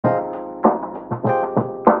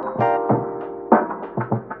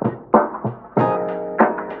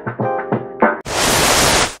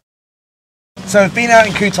So we've been out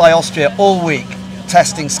in Kuhtai, Austria all week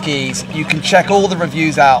testing skis. You can check all the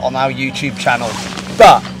reviews out on our YouTube channel.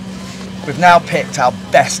 But we've now picked our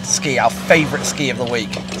best ski, our favourite ski of the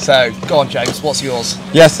week. So go on, James, what's yours?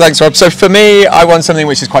 Yes, thanks, Rob. So for me, I want something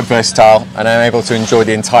which is quite versatile and I'm able to enjoy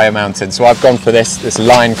the entire mountain. So I've gone for this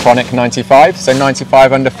Line Chronic 95. So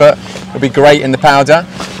 95 underfoot. It'll be great in the powder,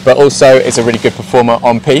 but also it's a really good performer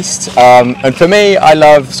on piste. And for me, I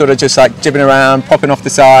love sort of just like jibbing around, popping off the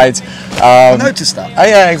sides. I noticed that. Oh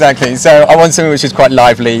yeah, exactly. So I want something which is quite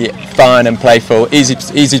lively, fun and playful, easy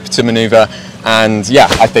to manoeuvre. And yeah,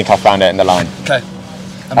 I think I found it in the Line. Okay.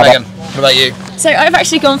 And Megan, what about you? So I've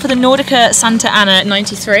actually gone for the Nordica Santa Ana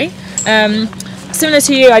 93. Similar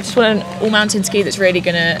to you, I just want an all-mountain ski that's really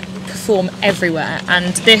going to perform everywhere,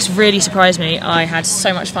 and this really surprised me. I had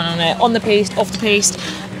so much fun on it, on the piste, off the piste.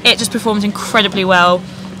 It just performs incredibly well,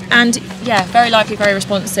 and yeah, very lively, very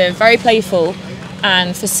responsive, very playful.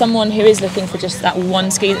 And for someone who is looking for just that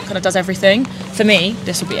one ski that kind of does everything, for me,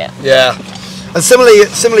 this will be it. Yeah, and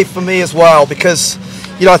similarly for me as well, because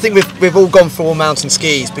you know, I think we've all gone for all mountain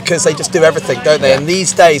skis because they just do everything, don't they? And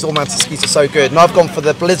these days, all mountain skis are so good. And I've gone for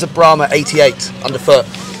the Blizzard Brahma 88 underfoot.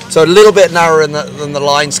 So a little bit narrower than the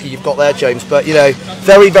Line ski you've got there, James. But you know,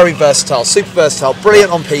 very, very versatile, super versatile,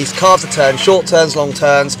 brilliant on piste, carves a turn, short turns, long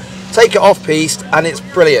turns. Take it off piste, and it's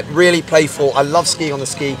brilliant, really playful. I love skiing on the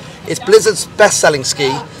ski. It's Blizzard's best-selling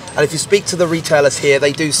ski. And if you speak to the retailers here,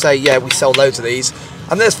 they do say, yeah, we sell loads of these.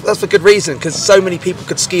 And that's for good reason, because so many people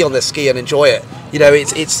could ski on this ski and enjoy it. You know,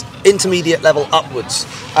 it's intermediate level upwards.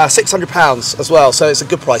 £600 as well, so it's a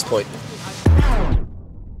good price point.